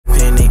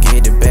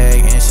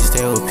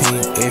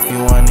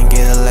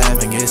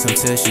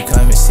until she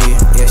come and see.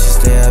 Yeah, she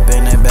stay up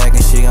in that bag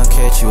and she gon'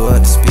 catch you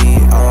up to speed.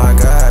 Oh my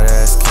god,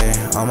 that's K.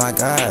 Oh my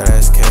god,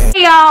 that's K.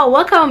 Hey y'all,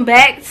 welcome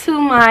back to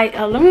my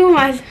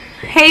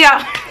hey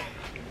y'all.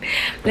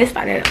 Let's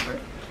start it over.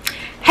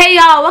 Hey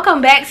y'all,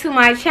 welcome back to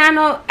my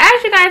channel.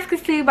 As you guys can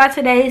see by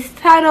today's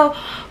title,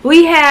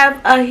 we have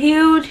a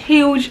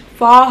huge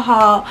fall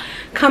haul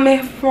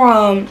coming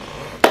from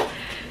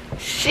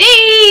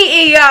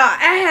SHEIN. Y'all,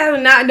 I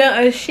have not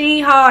done a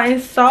SHEIN haul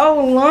in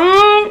so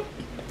long.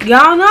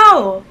 Y'all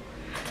know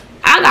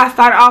I got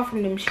started off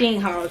from them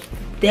SHEIN hauls.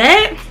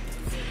 That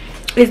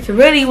is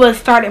really what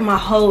started my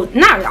whole,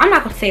 I'm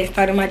not gonna say it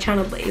started my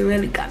channel, but it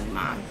really got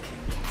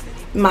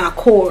my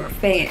core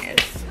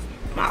fans,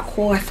 my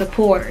core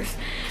supporters.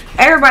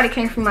 Everybody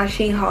came from my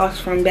SHEIN hauls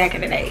from back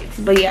in the days.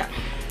 But yeah,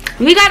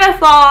 we got a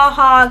fall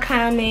haul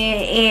coming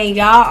and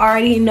y'all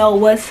already know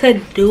what to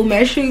do.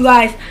 Make sure you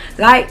guys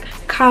like,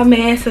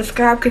 comment,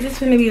 subscribe, because it's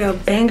gonna be a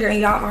banger. And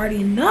y'all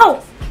already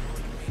know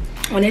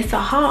when it's a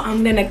haul,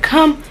 I'm gonna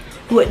come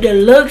with the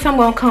looks. I'm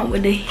gonna come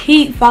with the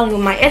heat. Follow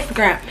my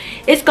Instagram,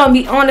 it's gonna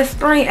be on the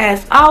screen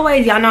as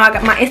always. Y'all know I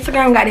got my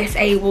Instagram got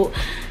disabled.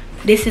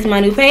 This is my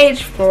new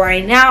page for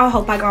right now.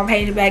 Hope I got my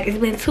page back. It's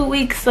been 2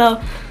 weeks,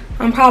 so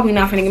I'm probably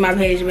not gonna get my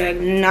page back,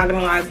 not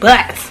gonna lie.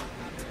 But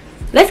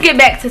let's get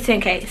back to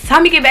 10K. It's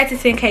time to get back to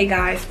 10K,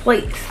 guys.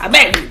 Please, I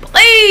beg you,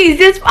 please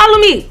just follow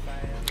me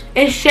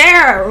and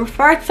share.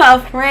 Refer to a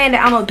friend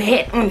that I'm a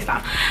bet. Let me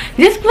stop.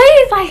 Just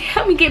please, like,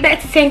 help me get back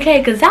to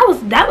 10K, because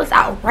that was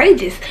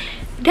outrageous.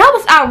 That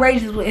was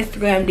outrageous what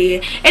Instagram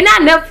did. And I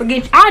never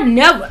forget, I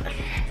never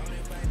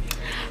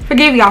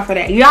forgive y'all for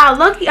that. Y'all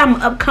lucky I'm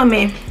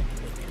upcoming.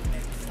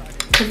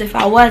 Because if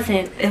I was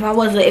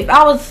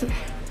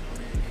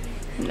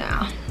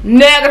no,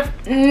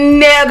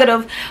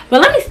 negative.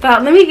 But let me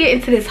stop. Let me get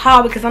into this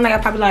haul, because I'm like, I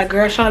probably like,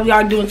 girl, shut up,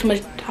 y'all doing too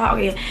much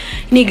talking. You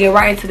need to get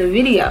right into the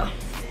video.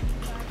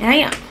 And I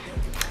am.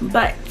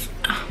 But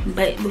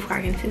before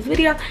I get into this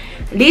video,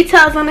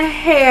 details on the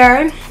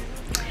hair.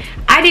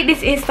 I did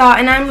this install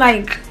and I'm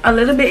like a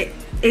little bit,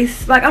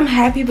 it's like I'm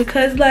happy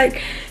because,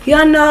 like,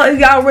 y'all know, if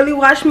y'all really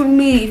watch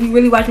me, if you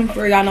really watch me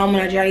for real, y'all know I'm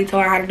gonna journey to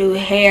learn how to do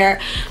hair,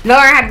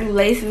 learn how to do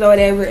laces or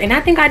whatever. And I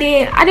think I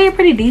did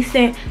pretty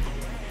decent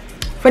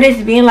for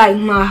this being like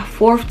my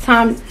 4th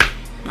time.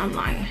 I'm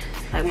lying,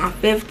 like my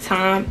 5th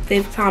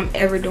time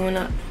ever doing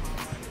it.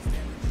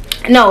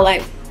 No,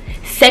 like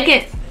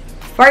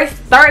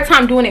third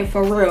time doing it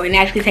for real and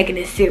actually taking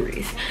it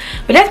serious.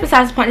 But that's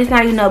besides the point. It's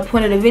not even the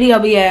point of the video.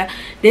 But yeah,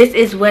 this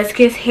is West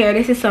Kiss hair.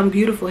 This is some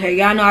beautiful hair.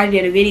 Y'all know I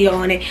did a video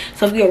on it,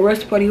 so if you're a real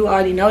supporter, you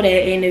already know that.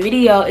 And the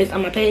video is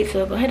on my page,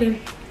 so go ahead and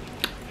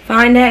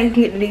find that. You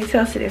can get the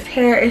details to this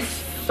hair. It's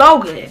so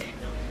good.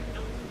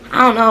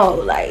 I don't know,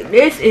 like,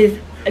 this is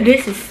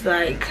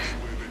like,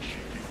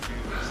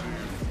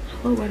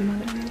 what word am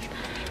I gonna use?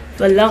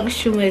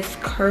 Voluptuous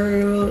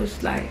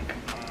curls. Like,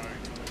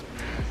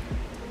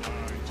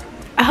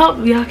 I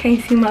hope y'all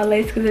can't see my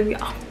legs, because if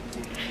y'all,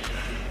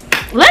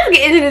 let's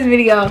get into this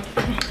video.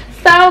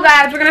 So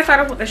guys, we're gonna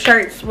start off with the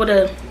shirts, with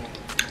the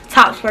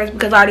tops first,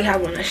 because I already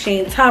have on a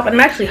SHEIN top and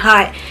I'm actually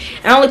hot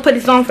and I only put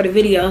this on for the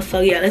video. So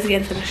yeah, let's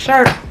get into the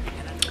shirt.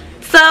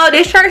 So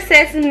this shirt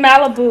says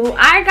Malibu.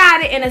 I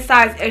got it in a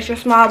size extra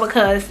small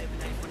because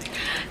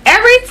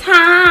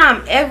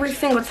every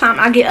single time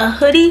I get a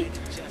hoodie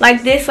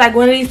like this, like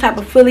one of these type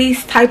of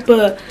fleece type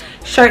of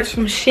shirts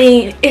from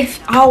SHEIN, it's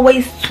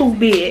always too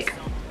big.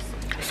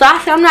 So I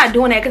said I'm not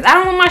doing that, because I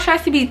don't want my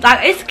shirts to be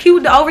like, it's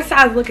cute, the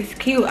oversized look is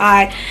cute.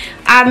 I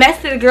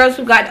mess with the girls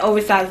who got the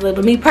oversized look,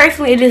 but me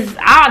personally,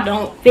 I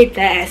don't fit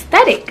that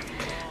aesthetic.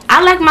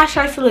 I like my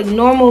shirts to look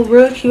normal,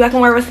 real cute. I can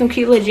wear with some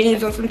cute little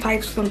jeans or some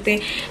tights or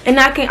something, and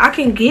I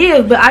can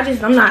give, but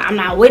I'm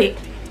not with it.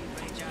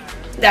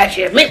 That's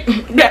it.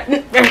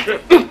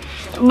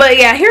 But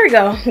yeah, here we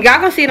go. Y'all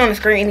gonna see it on the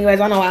screen anyways.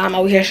 I don't know why I'm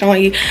over here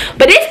showing you,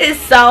 but this is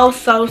so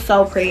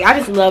pretty. I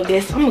just love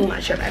this. I'm moving my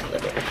shirt back a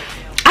little bit.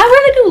 I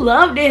really do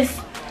love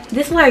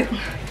this, like,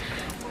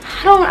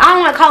 I don't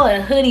want to call it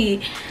a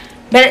hoodie,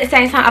 but at the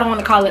same time I don't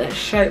want to call it a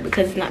shirt,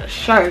 because it's not a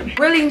shirt.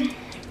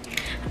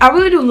 I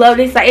really do love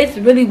this. Like, it's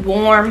really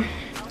warm, and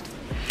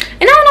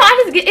I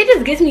don't know, it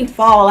just gives me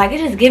fall. Like, it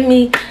just gives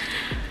me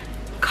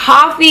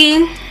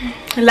coffee,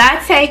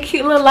 latte,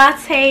 cute little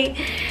latte,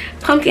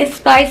 pumpkin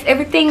spice,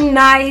 everything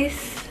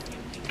nice,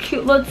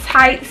 cute little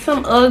tights,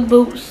 some Ugg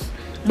boots,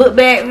 book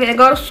bag, and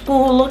go to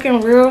school looking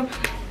real,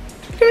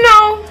 you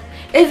know.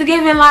 It's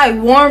giving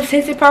like warm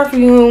scented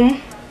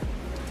perfume,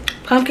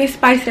 pumpkin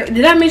spice.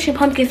 Did I mention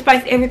pumpkin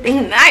spice?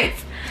 Everything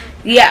nice.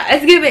 Yeah,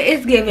 it's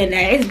giving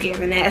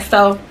that.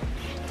 So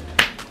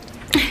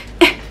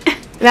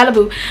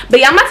Malibu. But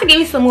yeah, I'm about to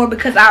give you some more,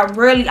 because I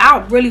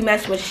really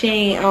mess with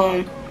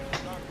SHEIN.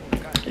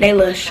 They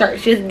little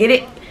shirts. Just get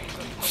it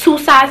 2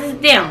 sizes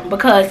down,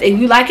 because if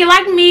you like it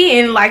like me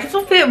and like it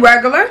to fit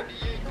regular,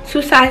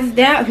 2 sizes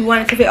down. If you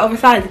want it to fit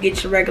oversized,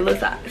 get your regular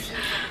size.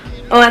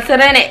 On to the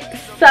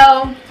next.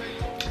 So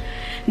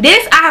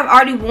this I have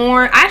already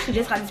worn. I actually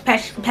just got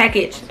this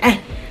package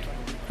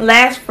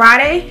last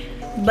Friday,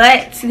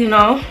 but you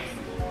know,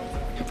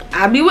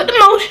 I be with the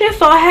motion,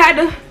 so I had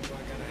to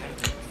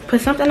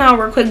put something on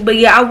real quick. But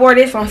yeah, I wore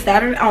this on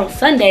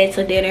Sunday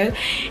to dinner,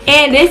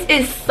 and this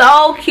is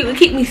so cute. It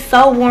keeps me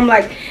so warm.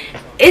 Like,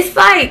 it's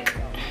like,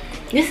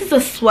 this is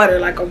a sweater,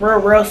 like a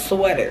real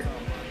sweater,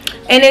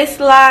 and it's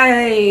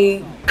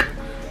like,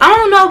 I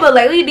don't know, but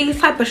lately these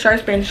type of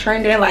shirts been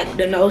trending, like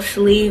the no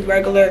sleeve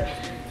regular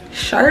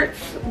shirts,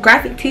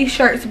 graphic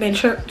t-shirts been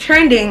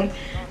trending,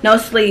 no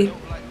sleeve.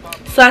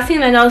 So I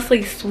seen a no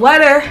sleeve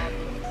sweater.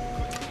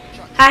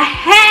 I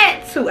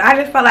had to. I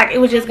just felt like it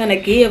was just gonna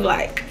give,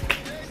 like,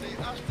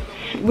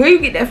 where you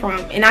get that from?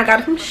 And I got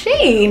it from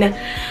SHEIN.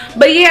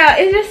 But yeah,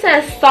 it just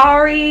says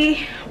sorry.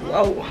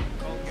 Whoa,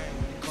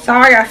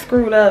 sorry I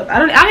screwed up. I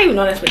don't even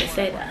know that's what it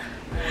said.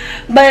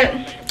 But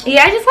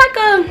yeah, it's just like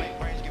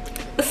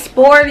a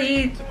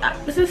sporty.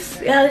 This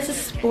is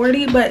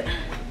sporty, but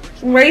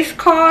race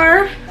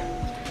car.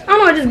 I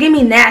don't know. Just give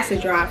me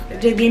NASA driver.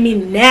 Just give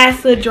me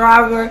NASA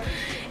driver.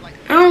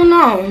 I don't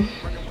know.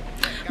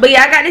 But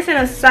yeah, I got this in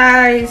a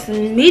size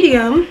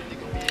medium.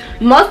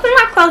 Most of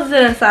my clothes are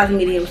in a size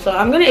medium, so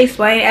I'm gonna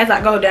explain as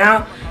I go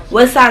down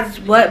what size is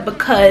what,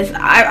 because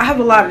I have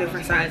a lot of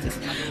different sizes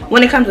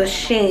when it comes to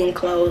SHEIN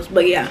clothes.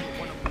 But yeah,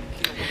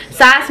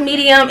 size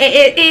medium.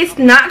 It's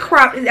not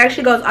cropped. It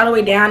actually goes all the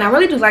way down. I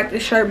really do like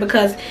this shirt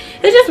because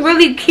it's just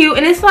really cute,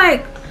 and it's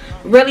like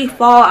really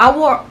fall. I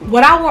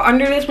wore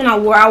under this when I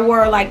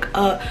wore like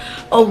a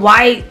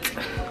white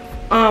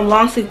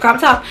long sleeve crop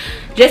top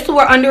just to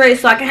wear under it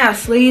so I can have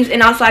sleeves,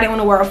 and also I didn't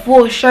want to wear a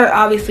full shirt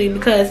obviously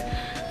because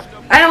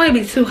I don't want to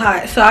be too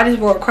hot, so I just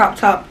wore a crop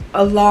top,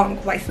 a long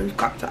white sleeve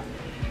crop top.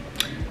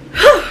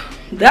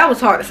 That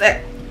was hard to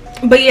say,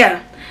 but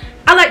yeah,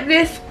 I like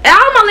this.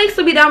 All my links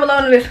will be down below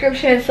in the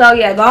description, so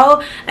yeah,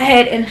 go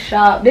ahead and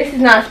shop. This is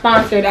not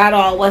sponsored at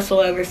all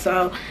whatsoever,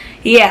 so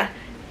yeah,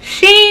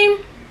 SHEIN,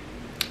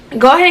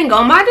 go ahead and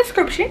go in my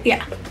description.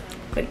 Yeah,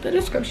 click the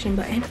description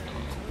button,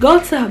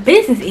 go to her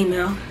business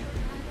email,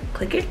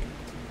 click it.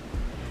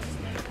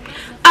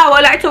 I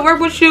would like to work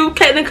with you,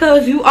 Caitlin,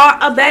 because you are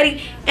a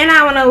baddie and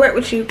I want to work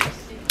with you.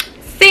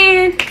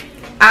 Send.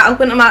 I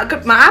open up my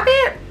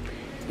iPad,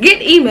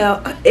 get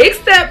email,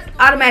 accept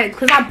automatic,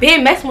 because I've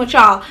been messing with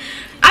y'all.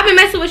 I've been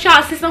messing with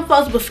y'all since some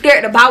folks was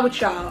scared to buy with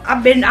y'all.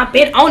 I've been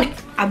on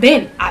it. I've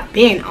been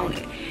on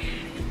it.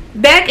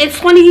 Back in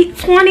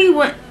 2020,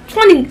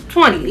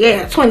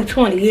 yeah,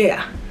 2020,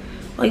 yeah.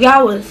 Well,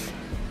 y'all was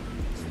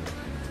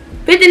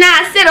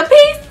 59 cents a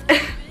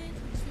piece.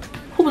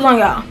 Who was on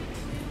y'all?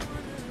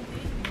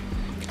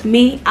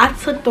 Me. I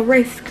took the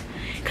risk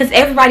because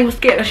everybody was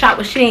scared to shop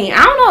with SHEIN.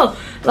 I don't know,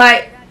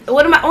 like,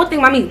 what am I? One thing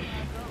about me,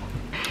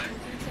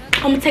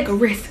 I'm gonna take a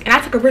risk, and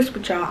I took a risk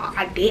with y'all.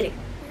 I did it.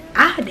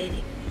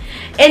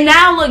 And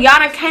now look, y'all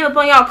done came up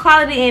on y'all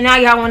quality, and now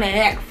y'all want to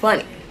act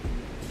funny.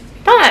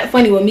 Don't act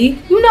funny with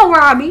me. You know where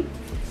I be.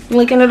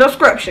 Link in the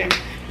description.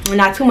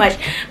 Not too much,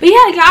 but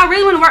yeah, y'all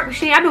really want to work with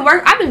SHEIN.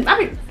 I've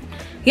been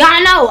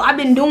y'all know I've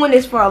been doing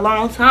this for a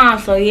long time,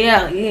 so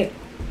yeah.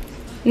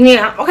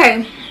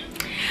 Okay.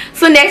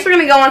 So next we're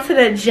gonna go on to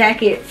the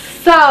jacket.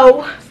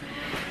 So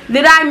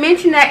did I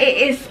mention that it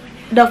is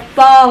the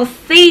fall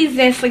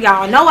season? So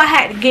y'all know I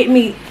had to get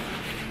me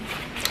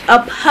a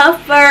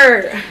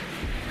puffer.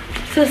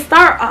 To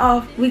start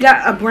off, we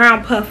got a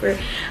brown puffer.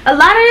 A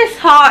lot of this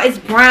haul is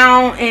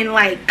brown and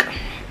like,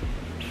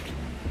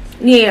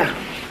 yeah.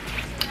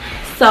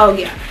 So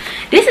yeah,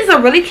 this is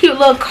a really cute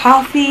little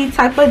coffee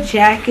type of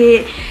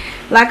jacket.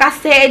 Like I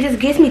said, it just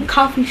gives me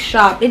coffee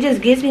shop. It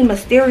just gives me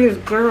mysterious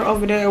girl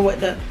over there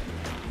with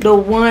the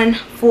one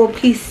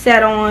full-piece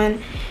set on,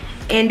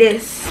 and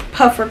this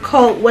puffer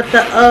coat with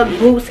the UGG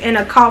boots and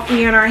a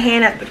coffee in her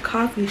hand at the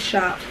coffee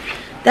shop.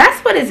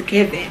 That's what it's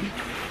giving.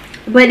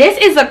 But this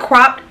is a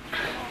cropped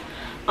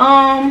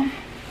a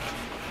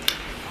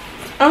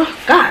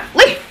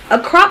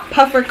cropped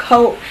puffer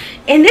coat,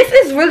 and this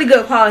is really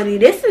good quality.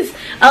 This is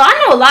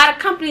I know a lot of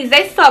companies,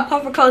 they sell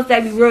puffer coats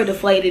that be real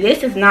deflated.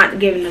 This is not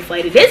giving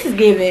deflated. This is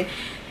giving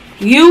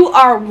you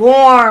are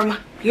warm.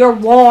 You're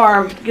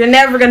warm. You're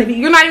never gonna be.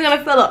 You're not even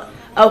gonna feel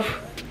up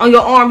on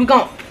your arm.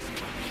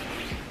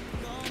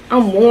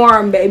 I'm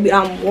warm, baby.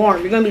 I'm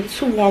warm. You're gonna be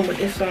too warm with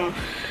this on.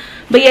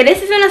 But yeah,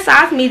 this is in a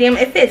size medium.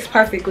 It fits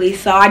perfectly,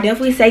 so I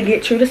definitely say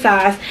get true to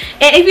size.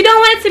 And if you don't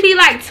want it to be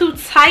like too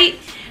tight,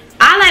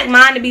 I like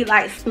mine to be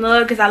like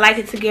snug because I like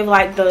it to give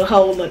like the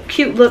whole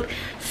cute look.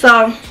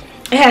 So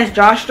it has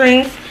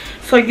drawstrings,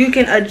 so you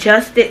can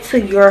adjust it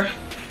to your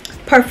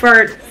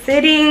preferred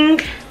fitting.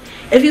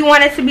 If you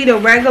want it to be the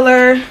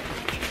regular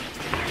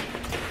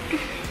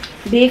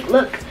big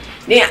look,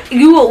 then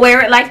you will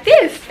wear it like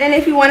this. And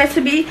if you want it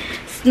to be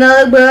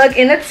snug bug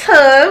in a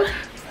tub,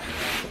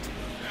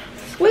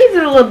 squeeze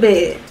it a little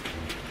bit,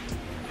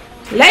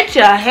 let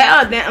your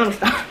hair down.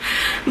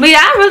 But yeah,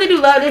 I really do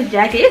love this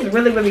jacket. It's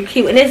really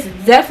cute, and it's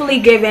definitely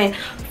giving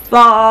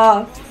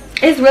fall.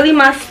 It's really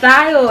my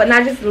style, and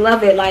I just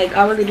love it. Like,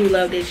 I really do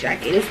love this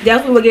jacket. It's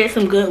definitely will get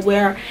some good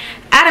wear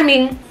out of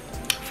me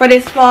for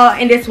this fall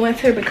and this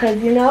winter,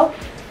 because you know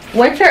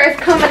winter is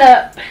coming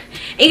up.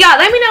 And y'all,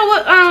 let me know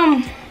what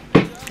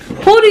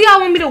who do y'all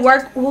want me to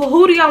work,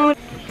 who do y'all want.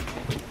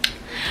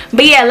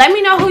 But yeah, let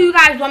me know who you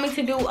guys want me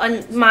to do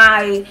on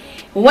my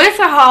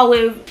winter haul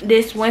with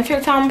this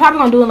winter time. I'm probably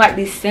gonna do it like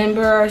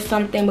December or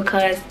something,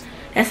 because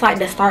that's like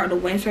the start of the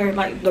winter,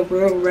 like the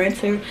real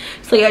winter.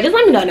 So yeah, just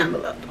let me know down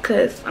below,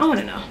 because I want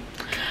to know.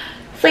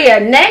 So yeah,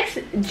 next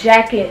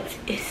jacket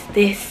is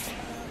this.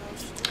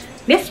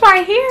 This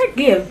right here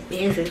give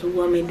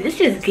businesswoman. This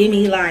just give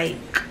me like,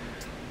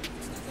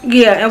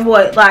 yeah, and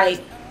what,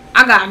 like,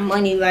 I got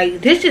money.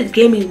 Like, this just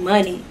give me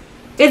money.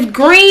 It's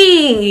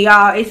green,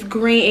 y'all. It's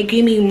green. It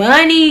give me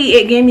money.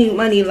 It give me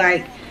money.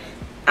 Like,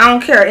 I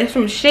don't care. It's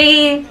from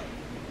SHEIN,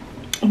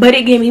 but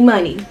it give me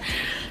money.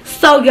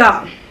 So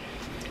y'all,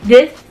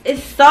 this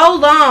is so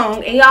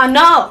long, and y'all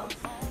know,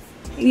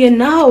 you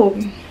know,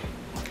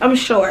 I'm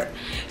short.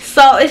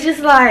 So it's just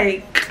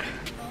like,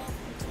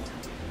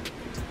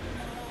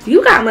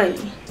 you got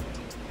money.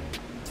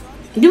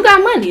 You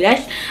got money.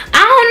 That's,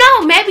 I don't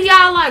know. Maybe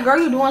y'all like, girl,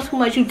 you doing too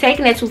much. You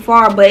taking it too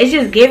far. But it's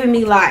just giving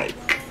me like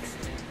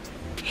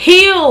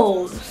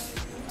heels.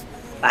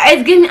 Like,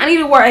 it's giving me, I need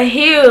to wear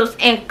heels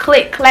and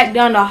click clack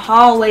down the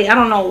hallway. I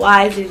don't know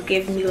why it's just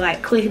giving me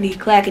like clickety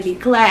clackety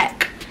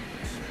clack.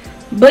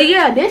 But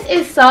yeah, this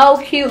is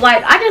so cute.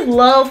 Like, I just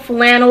love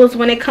flannels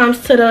when it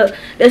comes to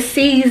the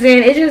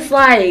season. It's just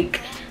like,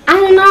 I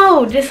don't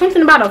know, just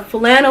something about a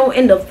flannel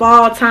in the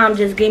fall time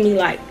just give me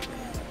like,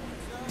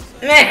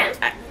 man,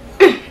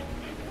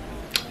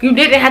 you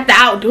didn't have to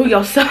outdo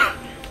yourself.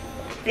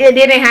 You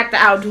didn't have to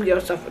outdo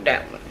yourself with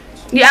that one.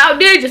 You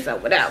outdid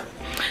yourself with that one.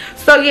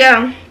 So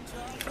yeah,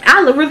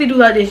 I really do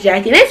love this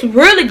jacket. It's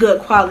really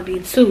good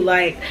quality too.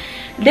 Like,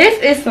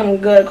 this is some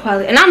good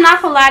quality. And I'm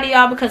not gonna lie to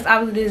y'all, because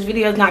obviously this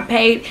video is not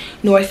paid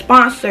nor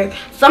sponsored.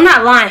 So I'm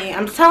not lying.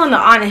 I'm telling the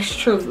honest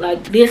truth.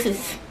 Like, this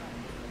is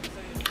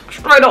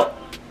straight up.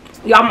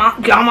 Y'all my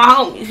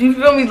homies. You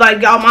feel me?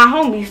 Like, y'all my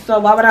homies. So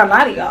why would I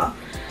lie to y'all?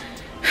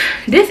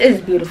 This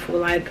is beautiful.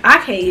 Like, I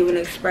can't even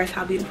express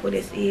how beautiful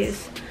this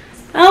is.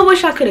 I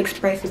wish I could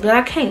express it, but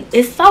I can't.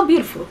 It's so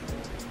beautiful.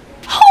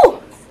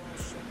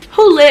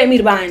 Who led me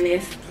to buying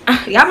this?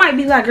 Y'all might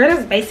be like, girl,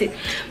 that's basic.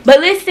 But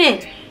listen.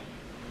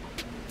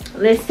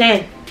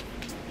 Listen.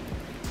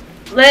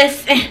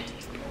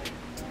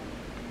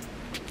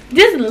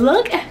 Just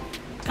look at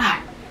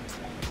God.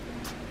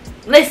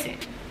 Listen.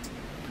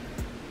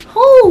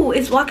 Who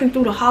is walking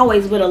through the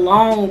hallways with a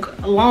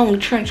long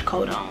trench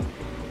coat on?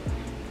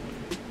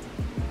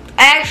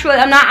 Actually,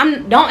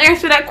 don't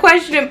answer that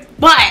question,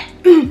 but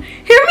hear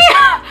me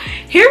out.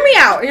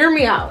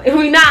 If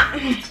we not,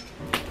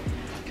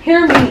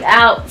 hear me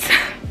out.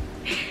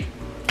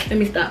 Let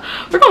me stop.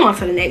 We're going on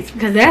to the next,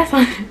 because that's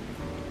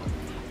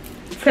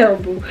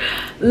terrible.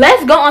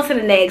 Let's go on to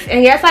the next.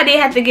 And yes, I did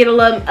have to get a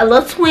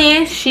little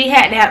twin. She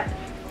had to have,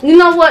 you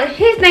know what?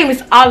 His name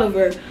is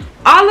Oliver.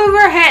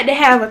 Oliver had to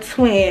have a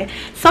twin.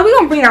 So we're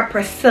gonna bring out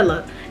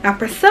Priscilla. Now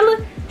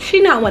Priscilla,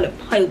 she not one to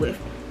play with.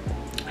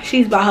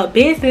 She's about her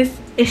business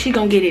and she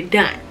gonna get it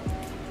done.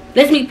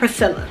 Let's meet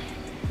Priscilla.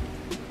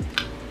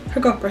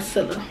 Here go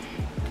Priscilla.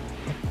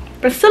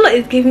 Priscilla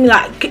is giving me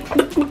like,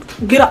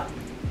 get up.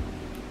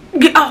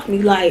 Get off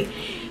me. Like,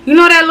 you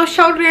know that little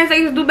shoulder dance they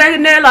used to do back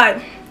in there?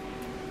 Like,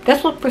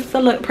 that's what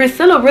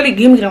Priscilla really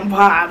give me them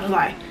vibes.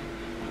 Like,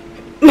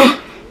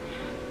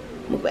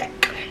 move back.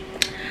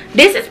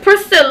 This is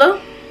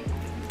Priscilla.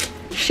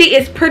 She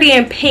is pretty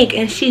in pink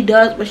and she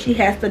does what she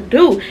has to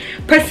do.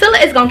 Priscilla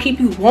is gonna keep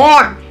you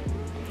warm.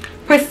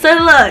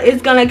 Priscilla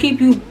is gonna keep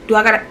you,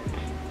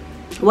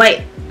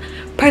 wait.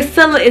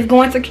 Priscilla is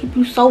going to keep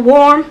you so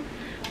warm.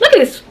 Look at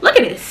this, look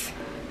at this.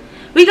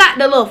 We got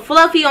the little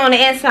fluffy on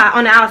the inside,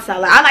 on the outside.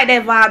 Like, I like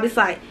that vibe. It's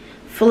like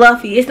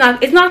fluffy. It's not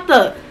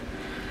the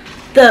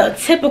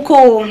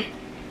typical,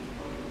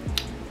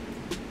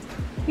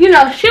 you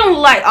know, she don't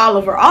like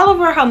Oliver.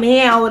 Oliver, her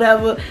man or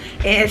whatever,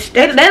 and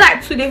they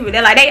like two different.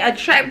 They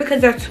attract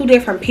because they're two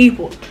different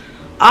people.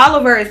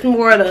 Oliver is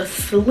more of the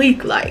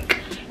sleek, like,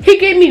 he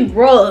gave me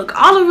rug.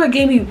 Oliver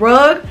gave me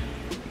rug.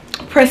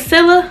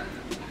 Priscilla,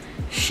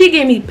 she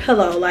gave me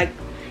pillow. Like,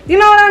 you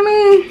know what I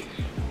mean?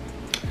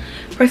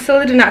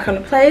 Priscilla did not come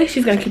to play.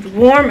 She's gonna keep you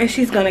warm and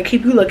she's gonna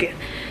keep you looking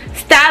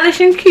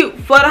stylish and cute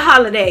for the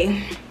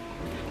holiday.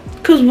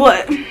 Cause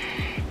what?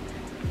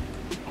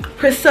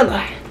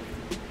 Priscilla.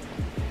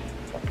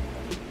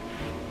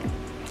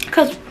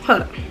 Cause,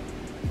 hold up.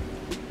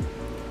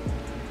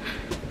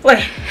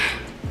 Wait.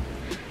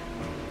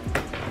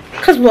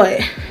 Cause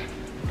what?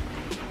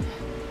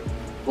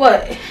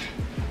 What?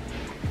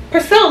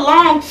 Priscilla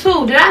long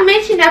too. Did I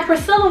mention that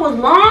Priscilla was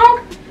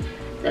long?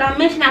 Did I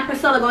mention that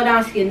Priscilla go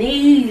down to your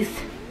knees?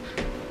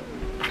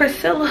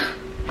 Priscilla,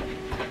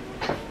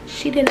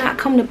 she did not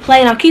come to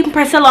play. And I'm keeping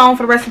Priscilla on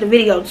for the rest of the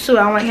video too.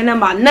 I don't want to hear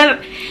nothing about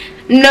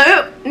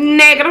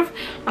negative.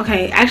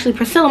 Okay, actually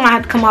Priscilla might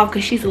have to come off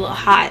because she's a little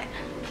hot.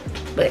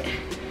 But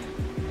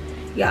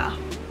y'all,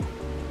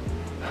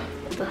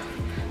 I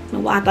don't know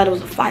why I thought it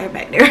was a fire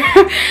back there.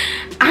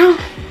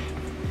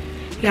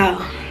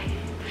 Y'all,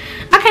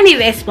 I can't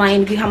even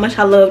explain to you how much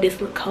I love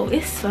this little coat.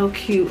 It's so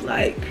cute.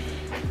 Like,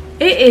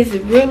 it is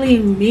really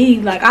me.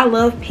 Like, I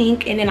love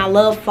pink and then I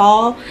love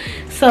fall.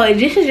 So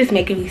this is just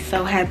making me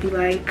so happy.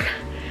 Like,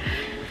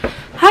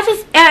 I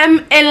just am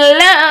in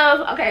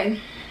love. Okay,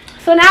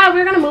 so now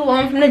we're gonna move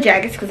on from the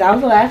jackets because that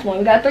was the last one.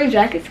 We got 3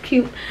 jackets,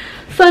 cute.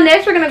 So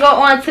next we're gonna go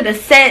on to the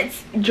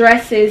sets,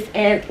 dresses,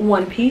 and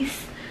one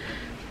piece.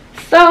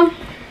 So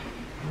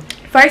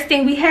first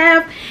thing we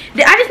have,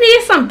 I just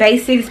needed some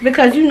basics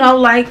because you know,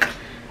 like,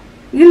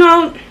 you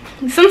know,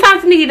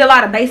 sometimes you need a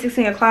lot of basics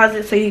in your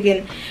closet so you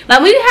can, like,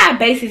 when you have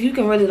basics you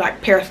can really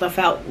like pair stuff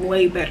out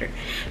way better.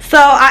 So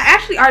I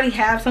actually already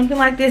have something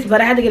like this,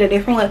 but I had to get a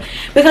different one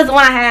because the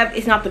one I have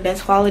is not the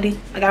best quality.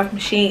 I got it from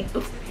SHEIN.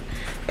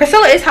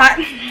 Priscilla is hot.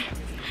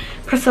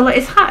 Priscilla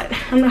is hot.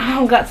 I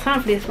don't got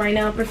time for this right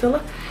now,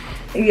 Priscilla.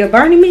 You're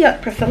burning me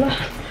up, Priscilla.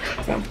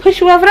 I'm gonna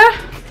push you over there.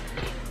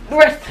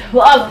 Rest.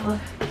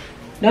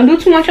 Don't do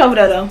too much over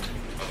there though.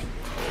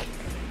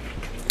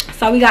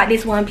 So we got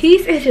this one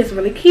piece. It's just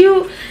really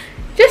cute,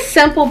 just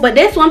simple. But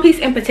this one piece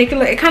in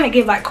particular, it kind of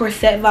gives like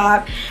corset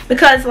vibe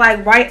because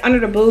like right under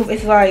the boob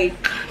it's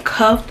like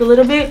cuffed a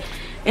little bit,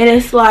 and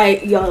it's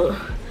like, yo,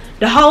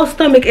 the whole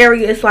stomach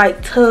area is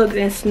like tugged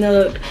and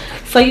snugged,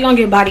 so you're gonna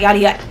get body out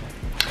of that.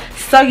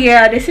 So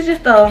yeah, this is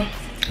just a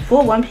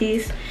full one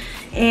piece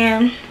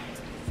and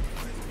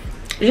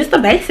just the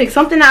basics,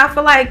 something that I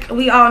feel like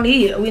we all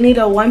need. We need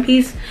a one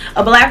piece,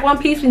 a black one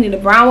piece, we need a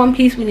brown one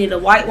piece, we need a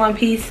white one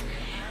piece.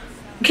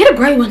 Get a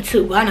gray one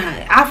too, why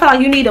not? I feel like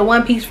you need a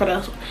one piece for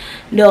the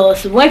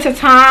winter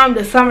time,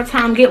 the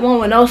summertime. Get one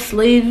with no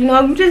sleeves, you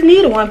know, you just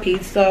need a one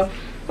piece. So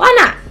why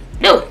not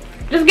do it?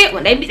 Just get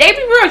one. They be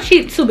real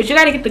cheap too, but you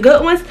gotta get the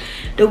good ones,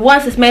 the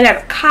ones that's made out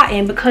of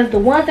cotton, because the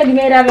ones that be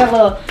made out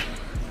of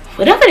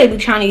whatever they be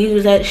trying to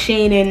use at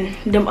SHEIN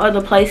and them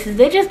other places,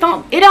 they just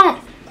don't, it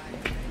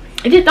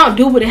just don't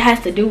do what it has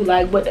to do,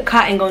 like what the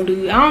cotton gonna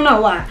do. I don't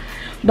know why.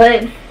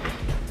 But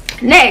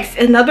next,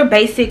 another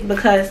basic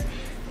because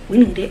we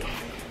need it.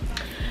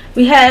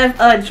 We have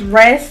a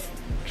dress,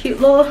 cute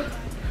little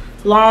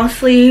long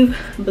sleeve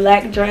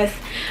black dress.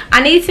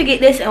 I need to get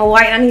this in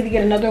white. I need to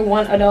get another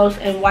one of those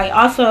in white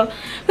also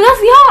because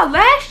y'all,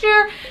 last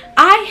year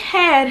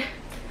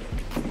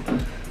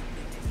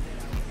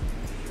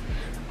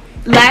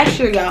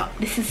y'all,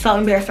 this is so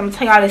embarrassing. I'm gonna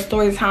tell y'all this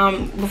story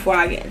time before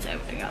I get into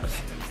everything else.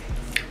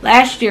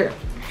 Last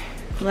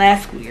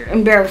school year,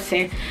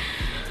 embarrassing.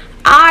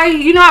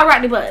 You know I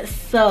ride the bus,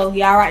 so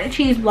yeah, I ride the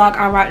cheese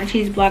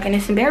block, and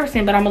it's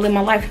embarrassing, but I'm gonna live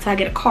my life until I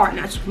get a car,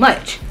 not too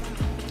much.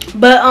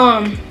 But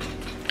I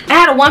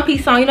had a one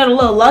piece on, you know, the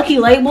little Lucky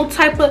Label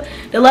type of,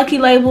 the Lucky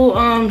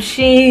Label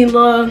SHEIN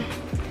little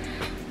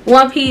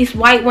one piece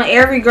white one.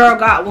 Every girl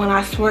got one,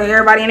 I swear.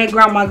 Everybody and their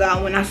grandma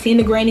got one. I seen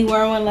the granny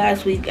wearing one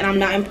last week and I'm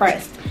not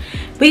impressed.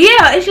 But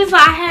yeah, it's just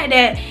like I had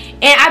that,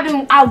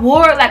 and I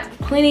wore it like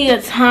plenty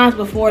of times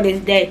before this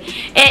day.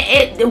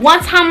 And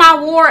one time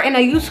I wore it in a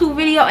YouTube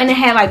video and it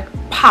had like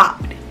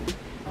popped,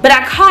 but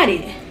I caught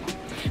it,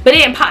 but it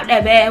didn't pop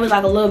that bad. It was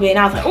like a little bit, and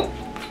I was like, oh.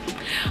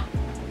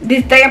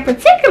 This day in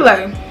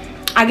particular,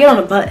 I get on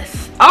the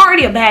bus.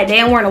 Already a bad day.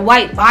 I'm wearing a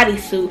white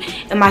bodysuit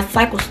and my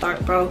cycle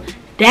start, bro.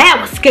 That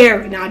was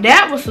scary. Now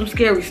that was some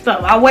scary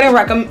stuff. I wouldn't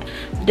recommend.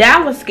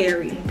 That was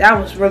scary. That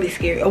was really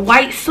scary. A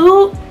white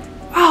suit.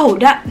 Oh,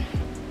 that.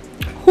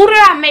 Who did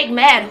I make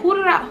mad? Who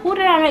did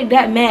I make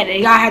that mad that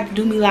y'all had to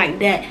do me like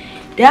that?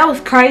 That was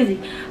crazy.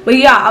 But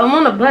yeah, I'm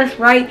on the bus,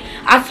 right?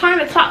 I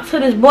turned to talk to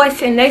this boy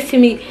sitting next to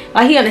me,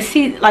 like he on the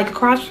seat, like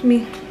across from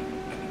me.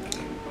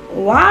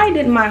 Why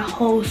did my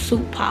whole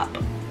suit pop?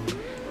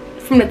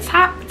 From the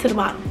top to the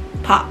bottom,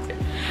 popped.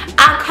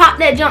 I caught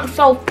that junk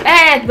so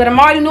fast, but I'm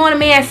already knowing the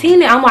man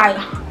seen it. I'm like,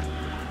 oh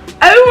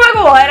my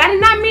god, I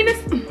did not mean to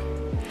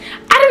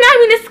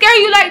scare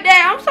you like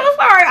that. I'm so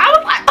sorry. I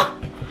was like, oh.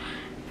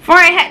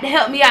 Friend had to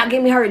help me out,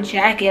 give me her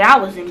jacket. I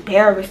was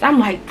embarrassed. I'm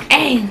like,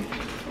 dang.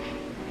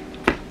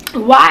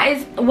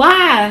 Why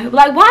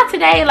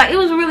today? Like, it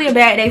was really a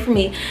bad day for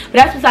me. But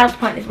that's besides the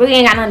point. This really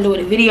ain't got nothing to do with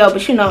the video.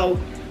 But you know,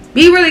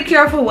 be really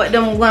careful with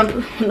them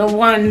the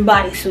one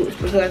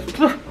bodysuits, because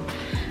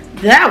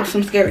that was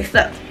some scary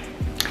stuff.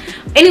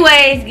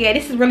 Anyways, yeah,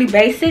 this is really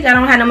basic. I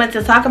don't have no much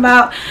to talk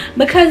about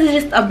because it's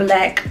just a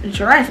black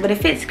dress, but it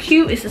fits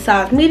cute. It's a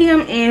size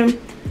medium and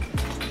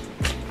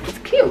it's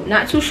cute.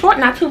 Not too short,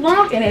 not too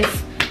long, and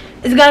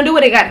it's gonna do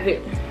what it gotta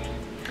do.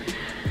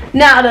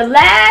 Now the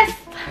last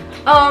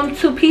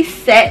two-piece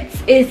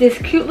sets is this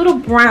cute little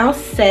brown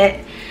set.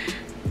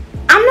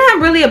 I'm not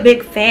really a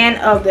big fan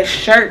of the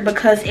shirt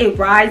because it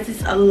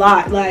rises a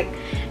lot. Like,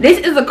 this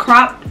is a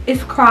crop,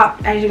 it's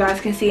cropped as you guys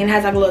can see, and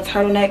has like a little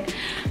turtleneck,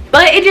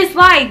 but it just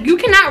like, you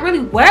cannot really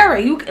wear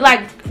it.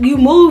 You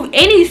move,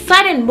 any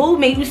sudden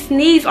movement, you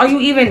sneeze or you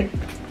even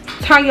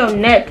turn your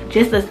neck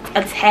just a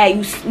tad,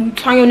 you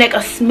turn your neck a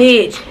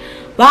smidge,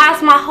 why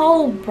is my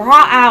whole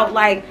bra out?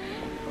 Like,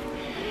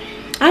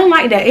 I don't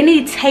like that. It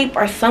needs tape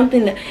or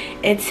something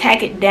and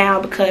tack it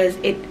down because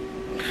it,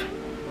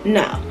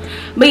 no.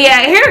 But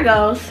yeah, here it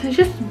goes. It's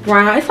just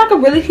brown. It's like a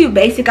really cute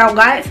basic. I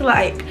got it to,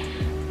 like,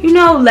 you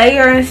know,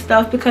 layer and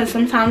stuff, because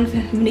sometimes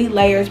you need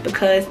layers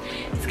because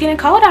it's getting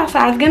cold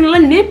outside. It's getting a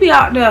little nippy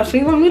out there, so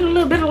you're gonna need a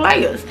little bit of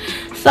layers.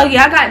 So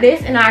yeah, I got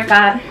this, and I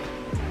got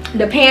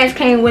The pants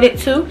came with it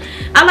too.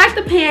 I like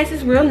the pants.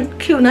 It's real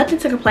cute. Nothing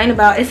to complain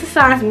about. It's a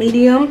size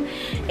medium.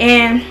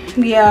 And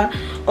yeah,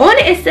 on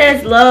it it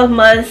says love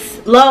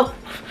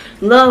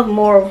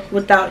more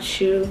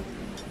without you.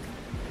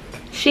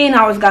 SHEIN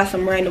always got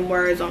some random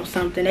words on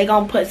something. They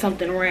gonna put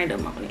something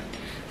random on it.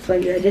 So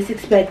yeah, just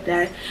expect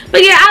that.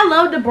 But yeah, I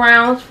love the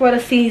browns for the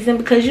season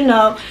because, you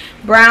know,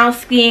 brown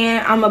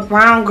skin. I'm a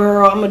brown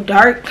girl. I'm a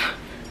dark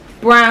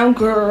brown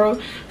girl.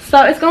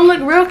 So it's gonna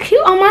look real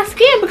cute on my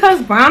skin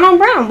because brown on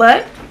brown.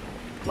 But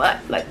what?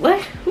 Like what?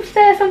 Who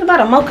said something about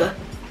a mocha?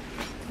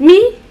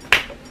 Me?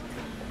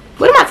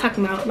 What am I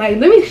talking about? Like,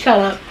 let me shut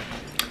up.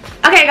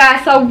 Okay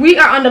guys, so we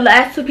are on the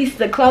last two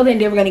pieces of clothing.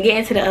 Then we're gonna get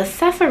into the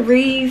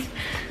accessories.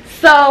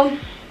 So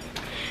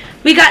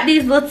we got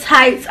these little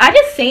tights. I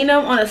just seen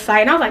them on the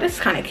site and I was like, this is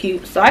kind of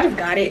cute. So I just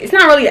got it. It's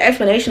not really an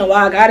explanation of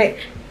why I got it,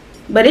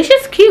 but it's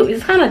just cute.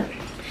 It's kind of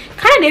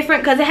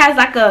different because it has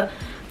like a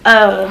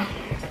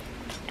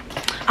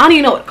I don't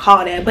even know what to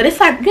call that, but it's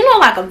like, you know,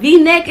 like a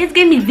v-neck. It's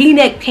giving me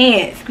v-neck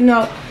pants, you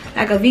know,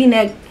 like a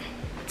v-neck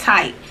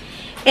tight.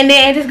 And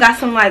then it just got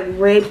some like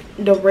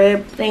the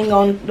rib thing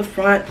on the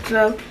front.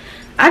 So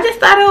I just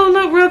thought it would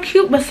look real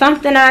cute, but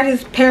something I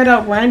just paired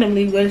up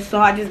randomly with, so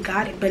I just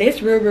got it. But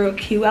it's real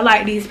cute. I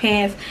like these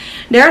pants.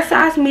 They're a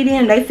size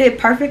medium. They fit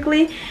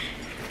perfectly,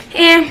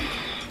 and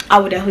I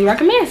would definitely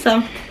recommend.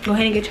 So go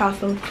ahead and get y'all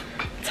some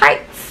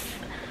tights.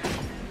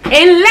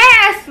 And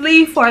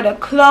lastly, for the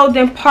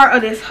clothing part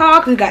of this haul,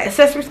 because we got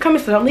accessories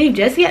coming, so don't leave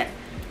just yet.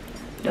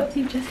 Don't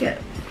leave just yet.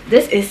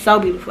 This is so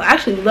beautiful. I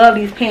actually love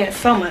these pants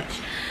so much.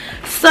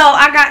 So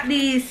I got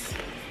these.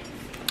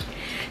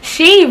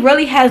 SHEIN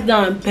really has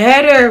done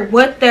better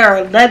with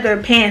their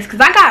leather pants, because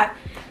I got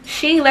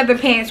SHEIN leather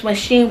pants when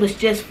SHEIN was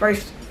just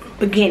first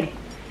beginning.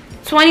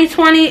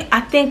 2020, I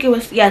think it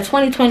was, yeah,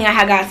 2020, I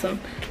had got some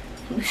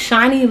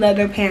shiny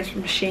leather pants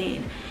from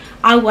SHEIN.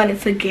 I wanted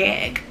to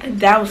gag.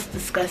 That was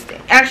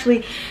disgusting.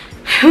 Actually,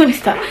 let me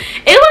stop.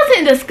 It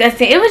wasn't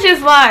disgusting. It was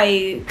just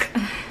like,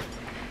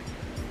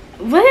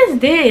 what is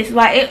this?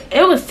 Like,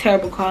 it was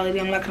terrible quality,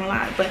 I'm not gonna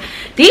lie. But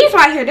these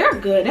right here, they're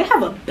good. They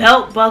have a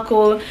belt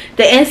buckle.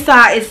 The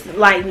inside is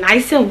like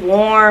nice and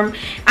warm.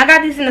 I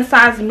got these in a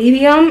size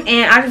medium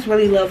and I just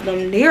really love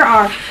them. They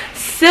are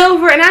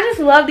silver and I just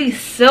love these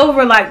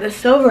silver, like the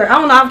silver. I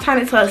don't know, I've turned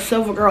into a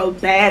silver girl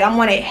bad. I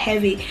want it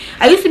heavy.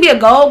 I used to be a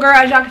gold girl,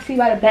 as y'all can see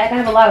by the back. I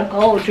have a lot of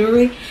gold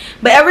jewelry.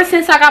 But ever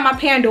since I got my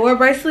Pandora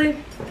bracelet,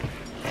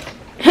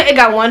 it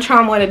got one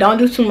charm on it. Don't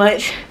do too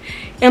much.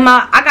 And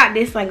I got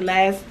this like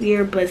last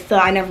year, but still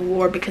I never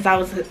wore it because I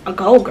was a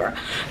gold girl.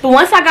 But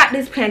once I got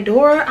this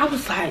Pandora, I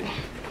was like,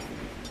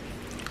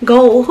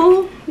 gold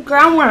who? Girl,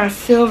 I'm wearing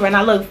silver and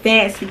I look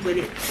fancy with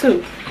it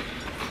too.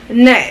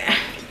 Nah.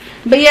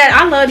 But yeah,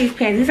 I love these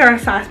pants. These are a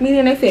size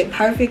medium. They fit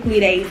perfectly.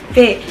 They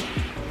fit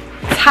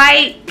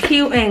tight,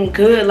 cute, and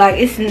good. Like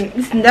it's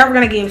never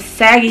gonna get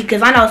saggy,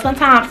 because I know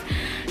sometimes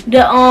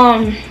the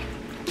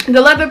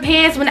leather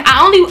pants, when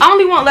I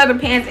only want leather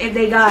pants if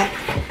they got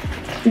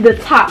the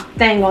top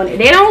thing on it.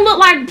 They don't look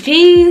like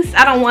jeans.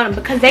 I don't want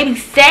them because they be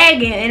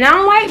sagging and I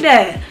don't like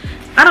that.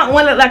 I don't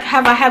want it like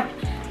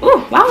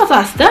ooh, why was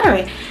I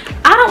stuttering?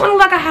 I don't want to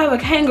look like I have a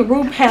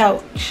kangaroo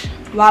pouch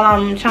while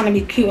I'm trying to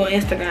be cute on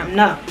Instagram.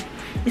 No,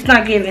 it's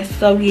not giving.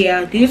 So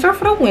yeah, these are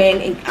for the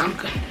win, and I'm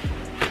good.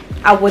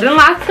 I wouldn't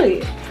lie to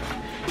you.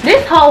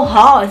 This whole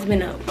haul has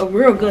been a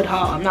real good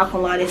haul. I'm not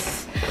gonna lie, this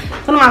is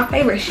one of my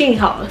favorite SHEIN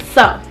hauls.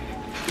 So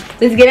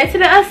let's get into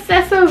the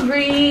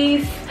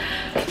accessories.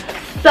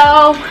 So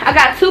I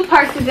got 2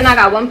 purses and I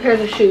got 1 pair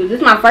of shoes. This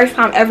is my first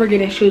time ever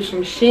getting shoes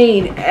from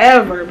SHEIN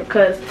ever,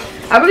 because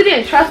I really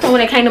didn't trust them when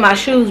it came to my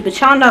shoes. But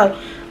y'all know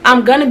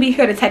I'm gonna be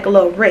here to take a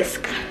little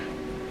risk,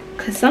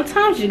 because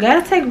sometimes you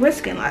gotta take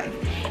risk in life,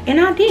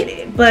 and I did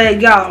it. But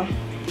y'all,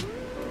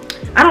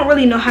 I don't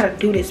really know how to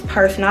do this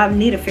purse, and I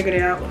need to figure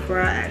it out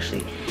before I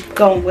actually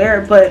go and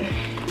wear it. But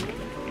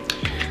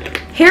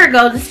here it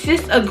goes. It's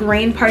just a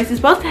green purse. It's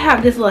supposed to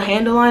have this little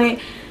handle on it.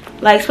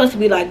 Like, it's supposed to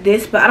be like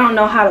this, but I don't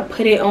know how to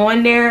put it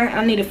on there.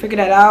 I need to figure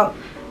that out,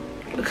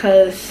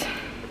 because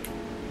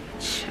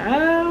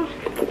child,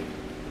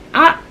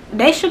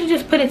 they should have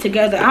just put it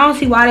together. I don't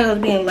see why they was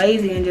being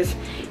lazy and just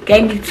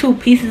gave me 2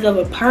 pieces of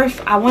a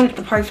purse. I wanted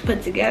the purse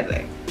put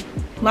together.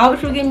 Why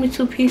would you give me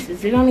 2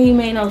 pieces? It don't even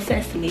make no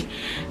sense to me.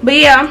 But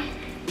yeah,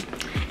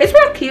 it's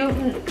real cute.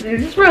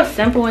 It's just real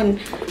simple, and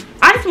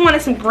I just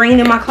wanted some green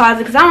in my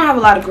closet because I don't have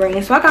a lot of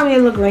green. So I got me a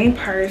little green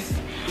purse.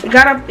 It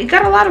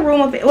got a lot of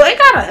room up. Well, it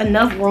got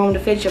enough room to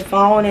fit your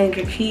phone and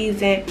your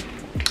keys and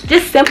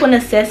just simple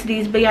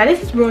necessities. But yeah,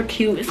 this is real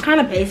cute. It's kind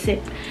of basic,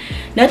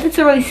 nothing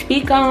to really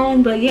speak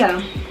on, but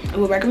yeah, I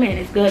would recommend.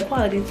 It's good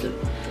quality too.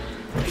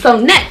 So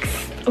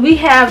next we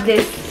have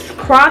this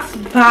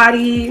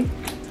crossbody,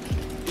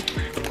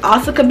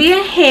 also could be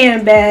a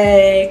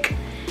handbag,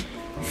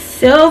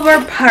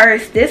 silver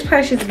purse. This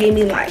purse just gave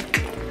me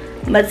like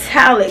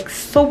metallic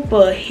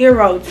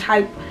superhero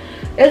type.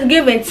 It's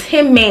giving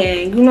Tin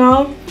Man, you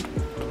know,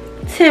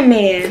 Tin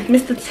Man,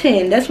 Mr.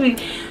 10. That's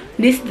what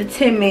this is, the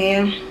Tin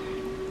Man.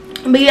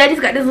 But yeah, I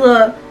just got this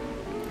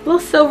little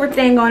silver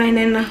thing on it,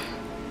 and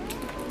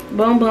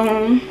Boom,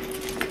 boom.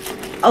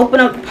 Open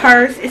up the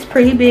purse. It's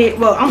pretty big.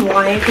 Well, I'm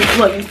lying because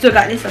look, you still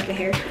got this up in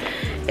here.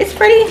 It's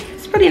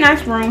pretty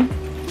nice room.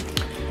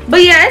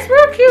 But yeah, it's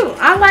real cute.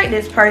 I like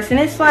this purse, and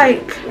it's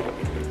like,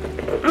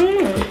 I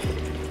don't know,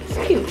 it's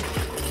cute.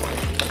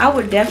 I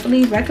would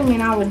definitely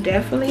recommend.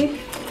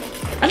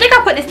 I think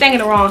I put this thing in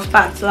the wrong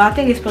spot, so I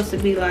think it's supposed to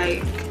be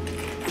like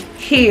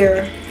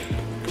here,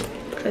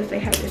 because they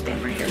have this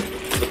thing right here.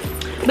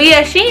 But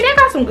yeah, Shein, they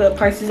got some good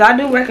purses. I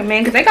do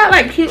recommend, because they got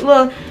like cute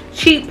little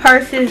cheap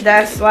purses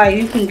that's like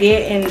you can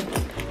get and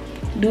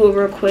do it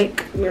real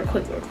quick.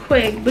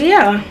 But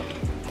yeah,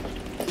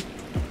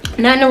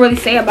 nothing to really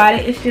say about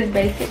it. It's just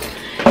basic.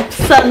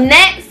 So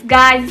next,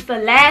 guys, is the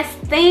last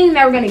thing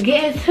that we're gonna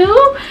get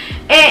into,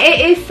 and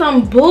it is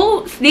some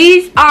boots.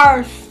 These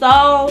are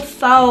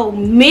so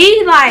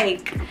me,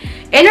 like,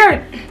 and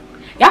they're,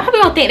 y'all probably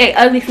don't think they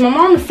ugly, because my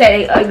mama said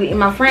they ugly and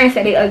my friends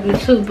said they ugly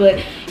too, but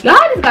y'all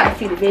just gotta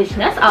see the vision.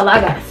 That's all I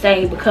gotta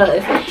say,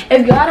 because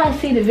if y'all don't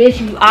see the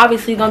vision, you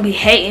obviously gonna be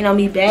hating on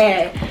me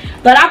bad.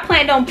 But I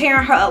planned on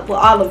pairing her up with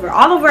Oliver.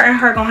 Oliver and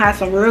her gonna have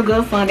some real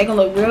good fun. They're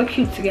gonna look real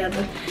cute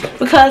together,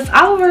 because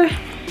Oliver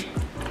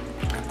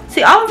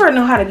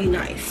know how to be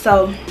nice.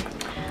 So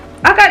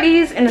I got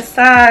these in a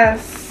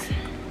size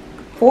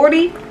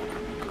 40,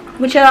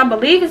 which I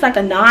believe is like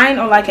a 9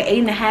 or like an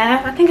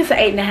 8.5. I think it's an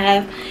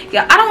 8.5.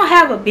 Yeah, I don't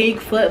have a big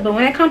foot, but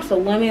when it comes to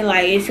women,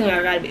 like, it seems like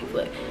I got a big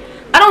foot.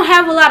 I don't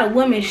have a lot of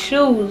women's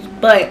shoes,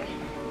 but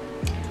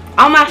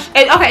on my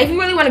okay, if you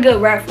really want a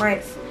good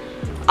reference,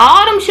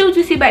 all them shoes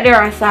you see back there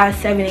are a size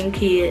 7 in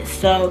kids.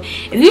 So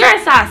if you're a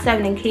size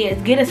 7 in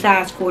kids, get a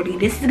size 40.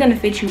 This is gonna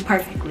fit you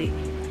perfectly.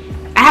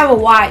 I have a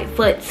wide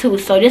foot too,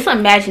 so just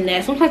imagine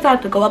that. Sometimes I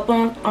have to go up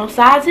on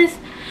sizes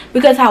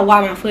because how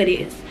wide my foot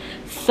is.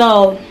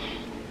 So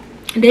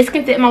this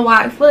can fit my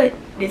wide foot.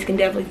 This can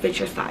definitely fit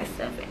your size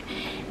 7.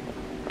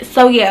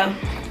 So yeah,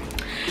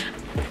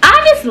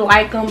 I just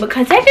like them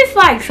because they're just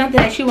like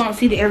something that you won't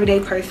see the everyday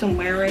person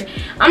wearing.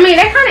 I mean,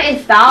 they're kind of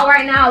in style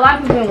right now. A lot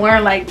of people been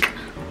wearing like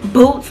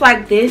boots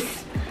like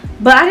this,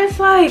 but I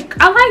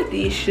like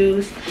these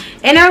shoes,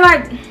 and they're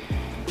like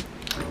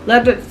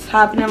leather at the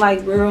top and they're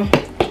like real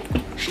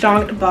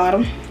strong at the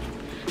bottom.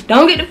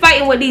 Don't get to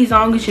fighting with these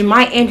on, because you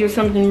might injure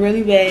something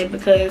really bad,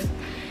 because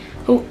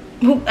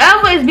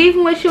whoever is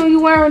beefing with you and you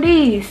wearing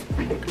these,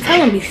 tell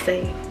them be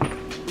safe.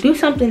 Do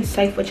something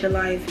safe with your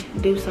life.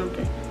 Do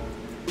something.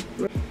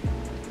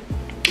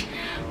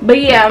 But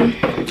yeah,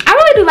 I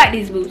really do like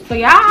these boots. So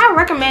yeah, I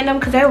recommend them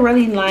because they're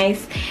really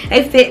nice.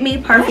 They fit me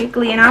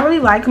perfectly and I really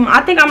like them.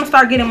 I think I'm gonna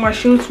start getting more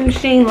shoes from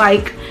Shein,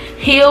 like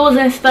heels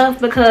and stuff,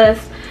 because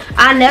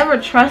I never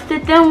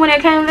trusted them when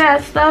it came to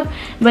that stuff.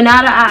 But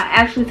now that I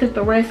actually took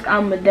the risk,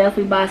 I'm gonna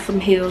definitely buy some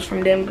heels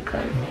from them,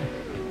 because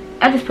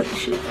I just put the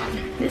shoes on.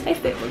 They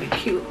fit really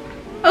cute.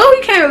 Oh,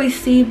 you can't really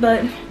see,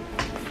 but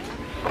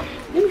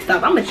let me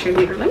stop. I'm a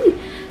cheerleader.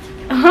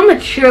 I'm a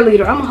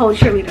cheerleader. I'm a whole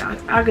cheerleader.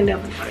 I can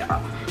definitely show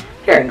y'all.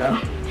 Here we go.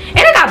 And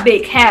I got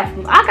big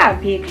calves. I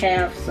got big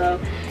calves, so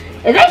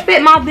if they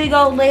fit my big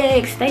old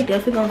legs, they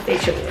definitely gonna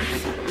fit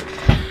yours.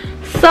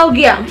 So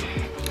yeah,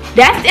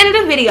 that's the end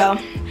of the video.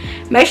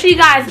 Make sure you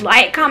guys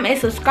like, comment,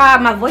 and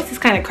subscribe. My voice is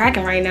kind of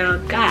cracking right now.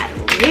 God,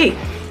 hit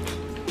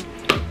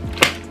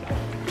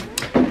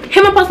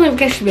my post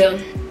notification bell,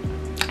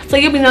 so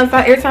you'll be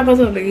notified every time I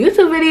post a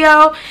YouTube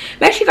video.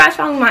 Make sure you guys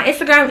follow me on my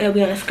Instagram. It'll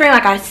be on the screen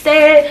like I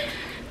said.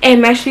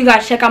 And make sure you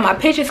guys check out my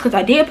pictures, because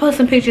I did post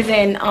some pictures,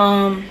 and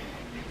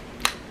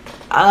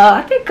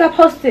I think I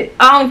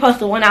only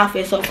posted one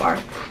outfit so far.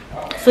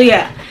 So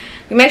yeah,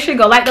 make sure you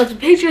go like those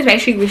pictures.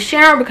 Make sure you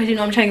share them, because you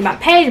know I'm trying to get my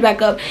page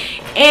back up,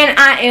 and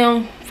I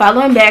am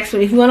following back. So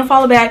if you want to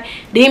follow back,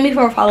 DM me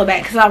for a follow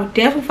back, because I will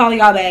definitely follow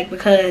y'all back,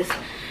 because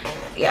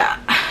yeah,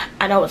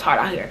 I know it's hard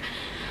out here.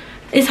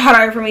 It's hard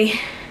out here for me.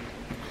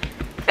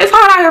 It's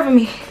hard out here for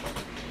me.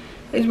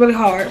 It's really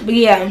hard. But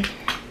yeah,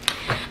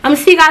 I'm gonna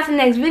see you guys in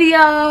the next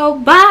video.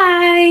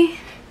 Bye.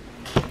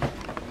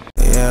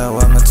 Yeah,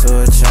 welcome to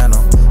her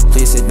channel.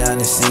 Please sit down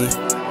and see.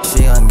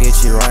 She gon'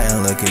 get you right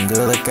and looking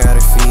good. Look at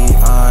her feet.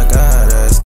 Oh, I got her.